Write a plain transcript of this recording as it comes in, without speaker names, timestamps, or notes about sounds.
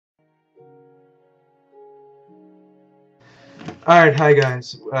Alright, hi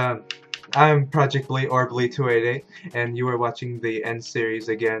guys. I'm Project Blee or Blee288, and you are watching the end series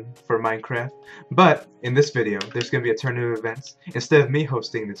again for Minecraft. But in this video, there's going to be a turn of events. Instead of me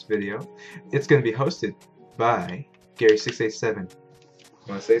hosting this video, it's going to be hosted by Gary687.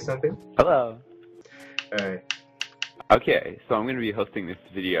 Want to say something? Hello. Alright. Okay, so I'm going to be hosting this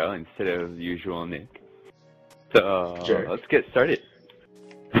video instead of the usual Nick. So Sure. let's get started.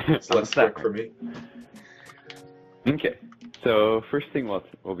 It's less work for me. Okay, so first thing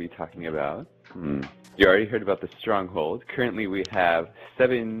we'll be talking about. You already heard about the stronghold. Currently we have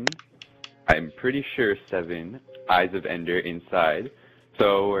 7, I'm pretty sure 7 Eyes of Ender inside.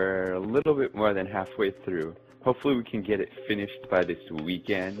 So we're a little bit more than halfway through. Hopefully we can get it finished by this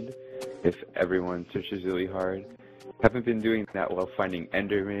weekend if everyone searches really hard. Haven't been doing that well finding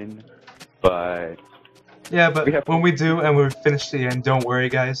Enderman, but... Yeah, but when we do and we're finished the end, don't worry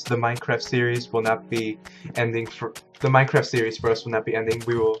guys, the Minecraft series will not be ending for... The Minecraft series for us will not be ending.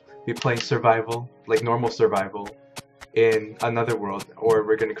 We will be playing survival, like normal survival, in another world, or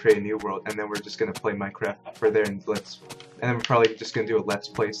we're going to create a new world, and then we're just going to play Minecraft for there, and then we're probably just going to do a Let's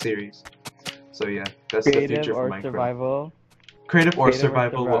Play series. So yeah, that's the future for Minecraft. Survival. Creative or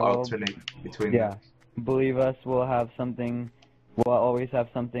survival will alternate between them. Believe us, we'll always have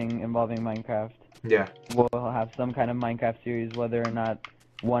something involving Minecraft. Yeah. We'll have some kind of Minecraft series, whether or not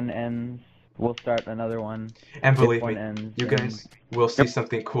one ends, we'll start another one. And believe me, you guys will see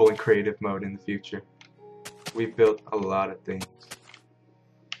something cool in creative mode in the future. We've built a lot of things.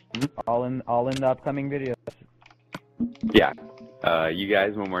 All in the upcoming videos. Yeah. You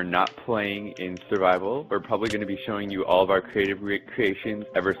guys, when we're not playing in survival, we're probably going to be showing you all of our creative creations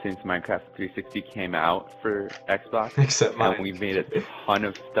ever since Minecraft 360 came out for Xbox. Except mine. And we've made a ton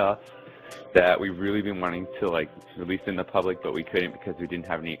of stuff that we've really been wanting to release in the public, but we couldn't because we didn't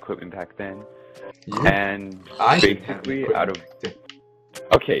have any equipment back then. Yeah. And basically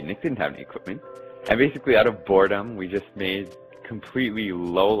okay, Nick didn't have any equipment. And basically out of boredom, we just made completely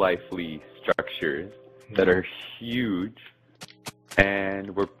low-lifely structures that are huge,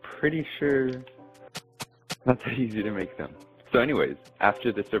 and we're pretty sure not that easy to make them. So anyways,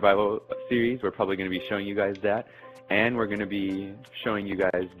 after the survival series, we're probably going to be showing you guys that, and we're going to be showing you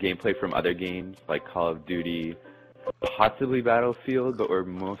guys gameplay from other games like Call of Duty, possibly Battlefield, but we're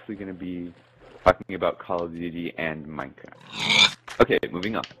mostly going to be talking about Call of Duty and Minecraft. Okay,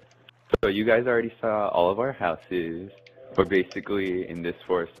 moving on. So you guys already saw all of our houses. We're basically in this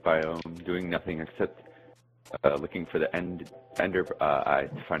forest biome doing nothing except looking for the to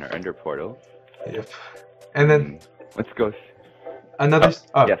find our ender portal. Yep. And then let's go. Another.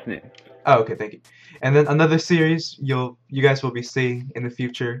 Yes, Nick. Oh, okay, thank you. And then another series you guys will be seeing in the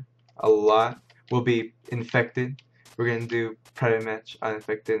future a lot will be Infected. We're gonna do private match on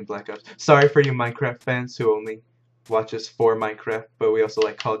Infected and Black Ops. Sorry for you Minecraft fans who only watch us for Minecraft, but we also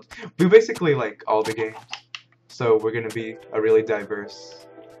like we basically like all the games. So we're gonna be a really diverse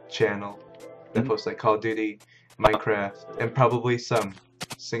channel that posts like Call of Duty, Minecraft, and probably some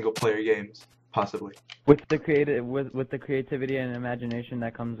single-player games, possibly. With the creativity and imagination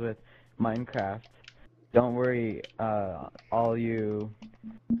that comes with Minecraft, don't worry, all you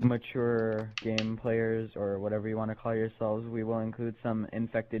mature game players or whatever you want to call yourselves, we will include some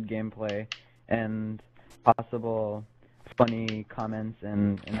infected gameplay and possible funny comments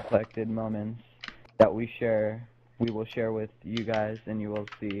and inflected moments that we will share with you guys, and you will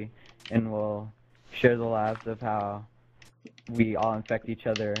see, and we'll share the laughs of how we all infect each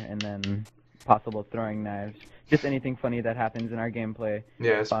other, and then possible throwing knives, just anything funny that happens in our gameplay.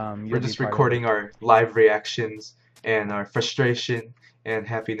 Yes, we're just recording our live reactions and our frustration and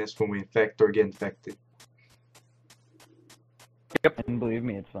happiness when we infect or get infected. Yep. And believe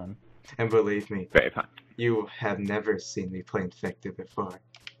me, it's fun. And believe me, very fun. You have never seen me play Infected before.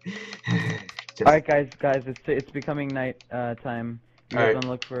 Alright guys, it's becoming night time. You guys want to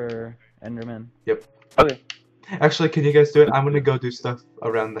look for Enderman? Yep. Okay. Actually, can you guys do it? I'm gonna go do stuff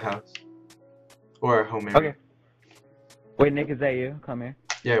around the house. Or our home area. Okay. Wait, Nick, is that you? Come here.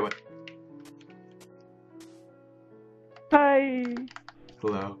 Yeah, what? Hi!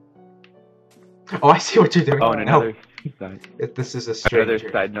 Hello. Oh, I see what you're doing. Oh, and another side. This is a stranger.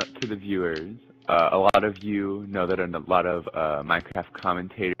 Another side note to the viewers. A lot of you know that a lot of Minecraft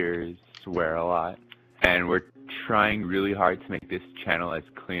commentators swear a lot, and we're trying really hard to make this channel as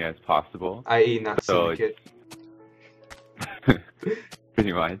clean as possible. I.e. not Syndicate.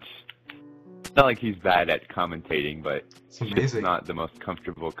 Pretty much. It's not like he's bad at commentating, but he's just not the most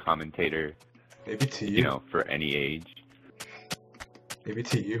comfortable commentator. Maybe to you. You know, for any age. Maybe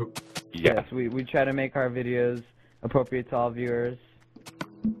to you. Yeah. Yes, we try to make our videos appropriate to all viewers.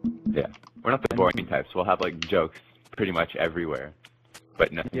 Yeah. We're not the boring types. We'll have like jokes pretty much everywhere,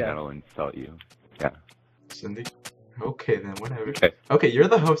 but nothing Yeah. that'll insult you. Yeah. Cindy? Okay then, whatever. Okay. Okay, you're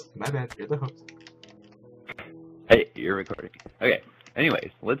the host. My bad, you're the host. Hey, you're recording. Okay.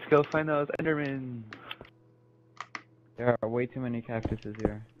 Anyways, let's go find those Endermen. There are way too many cactuses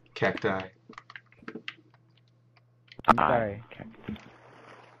here. Cacti. I'm sorry.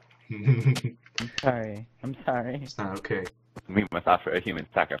 It's I'm sorry. I'm sorry. not okay. We must offer a human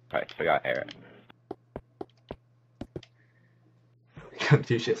sacrifice for your error.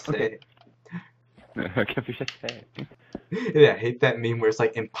 Confucius say. Confucius said. Yeah, I hate that meme where it's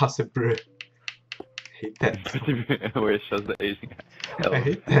like impossible. Hate that. Where it shows the Asian guy. I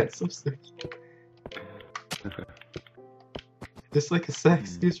hate that so sick. Just like a sad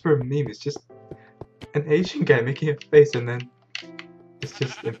excuse for a meme, it's just an Asian guy making a face and then it's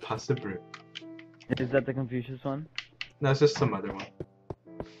just impossible. Is that the Confucius one? No, it's just some other one.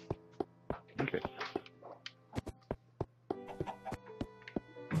 Okay.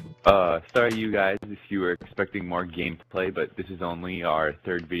 Sorry you guys if you were expecting more gameplay, but this is only our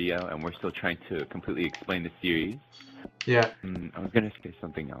third video and we're still trying to completely explain the series. Yeah. I was gonna say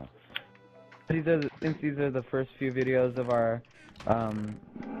something else. Since these are the first few videos of our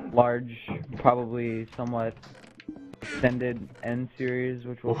large, probably somewhat extended end series,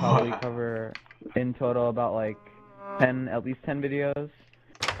 which will probably cover in total about like at least 10 videos.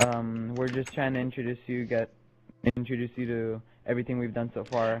 We're just trying to introduce you to everything we've done so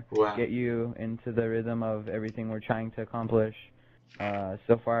far, get you into the rhythm of everything we're trying to accomplish.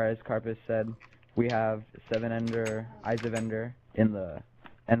 So far, as Carpus said, we have 7 Eyes of Ender in the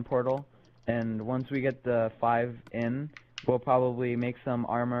end portal, and once we get the 5 in, we'll probably make some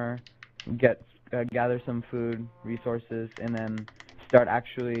armor, gather some food, resources, and then start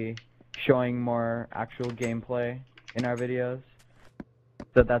actually showing more actual gameplay in our videos.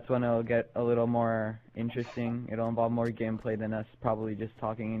 So that's when it'll get a little more interesting. It'll involve more gameplay than us probably just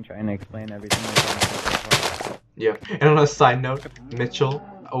talking and trying to explain everything we've done so far. Yeah. And on a side note, Mitchell,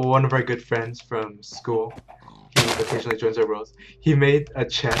 one of our good friends from school, he occasionally joins our worlds. He made a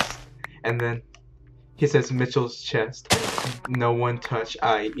chest, and then he says Mitchell's chest. No one touch,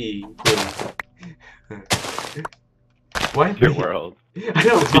 i.e. please. Why Your me? world. I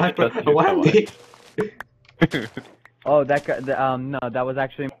know, it's my why me? Oh, that guy, no, that was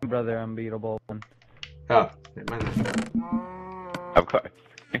actually my brother, Unbeatable one. Oh, never mind. Of course.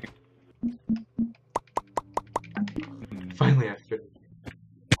 Finally after.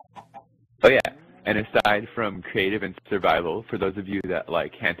 Oh yeah, and aside from creative and survival, for those of you that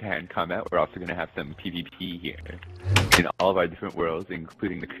like hand-to-hand combat, we're also going to have some PvP here. In all of our different worlds,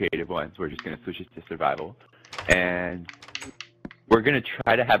 including the creative ones, we're just going to switch it to survival. And we're going to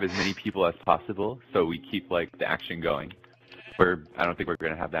try to have as many people as possible, so we keep like the action going. I don't think we're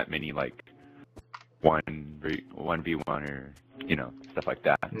going to have that many like 1v1 or, you know, stuff like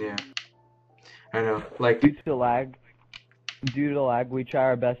that. Yeah. I know, like... Due to lag, we try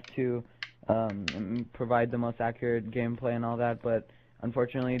our best to provide the most accurate gameplay and all that, but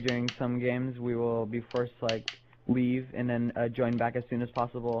unfortunately during some games we will be forced to like leave and then join back as soon as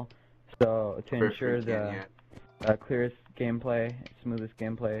possible, so to ensure the clearest gameplay, smoothest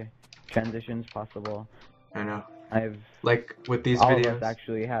gameplay transitions possible. I know. Like with these all videos. of us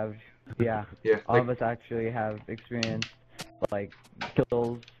actually have, all of us actually have experienced like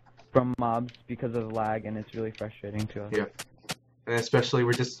kills from mobs because of lag, and it's really frustrating to us. Yeah. And especially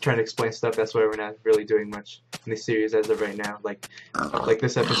we're just trying to explain stuff, that's why we're not really doing much in the series as of right now. Like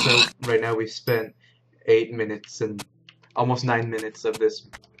this episode, right now we've spent 8 minutes and almost 9 minutes of this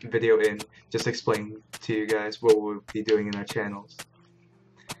video in just explaining to you guys what we'll be doing in our channels.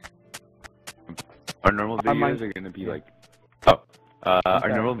 Our normal videos are going to be like... our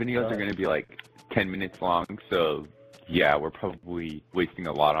normal videos are going to be like 10 minutes long, so yeah, we're probably wasting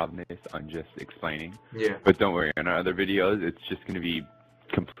a lot on this on just explaining. Yeah. But don't worry, on our other videos, it's just going to be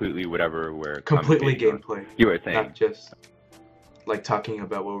completely whatever we're completely gameplay. You were saying. Not just like talking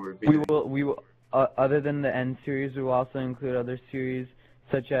about what we're doing. We will other than the end series, we will also include other series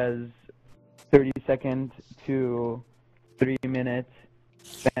such as 30-second to 3-minute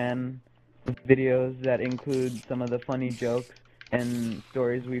span videos that include some of the funny jokes and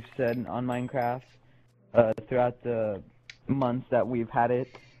stories we've said on Minecraft throughout the months that we've had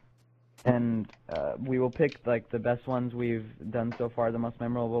it, and we will pick like the best ones we've done so far, the most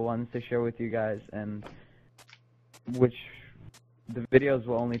memorable ones to share with you guys, and which the videos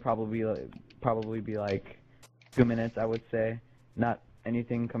will only probably be like 2 minutes, I would say, not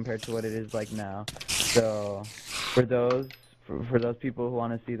anything compared to what it is like now. So for those people who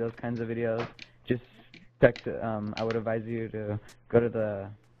want to see those kinds of videos, just check I would advise you to go to the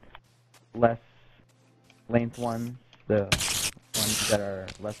less length ones the ones that are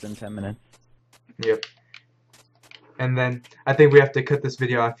less than 10 minutes. Yep. And then I think we have to cut this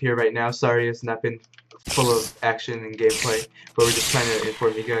video off here right now. Sorry it's not been full of action and gameplay, but we're just trying to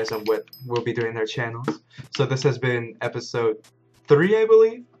inform you guys on what we'll be doing in our channels. So this has been episode 3, I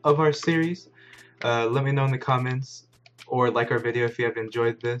believe, of our series. Let me know in the comments or like our video if you have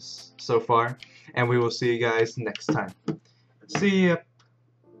enjoyed this so far, and we will see you guys next time. See ya!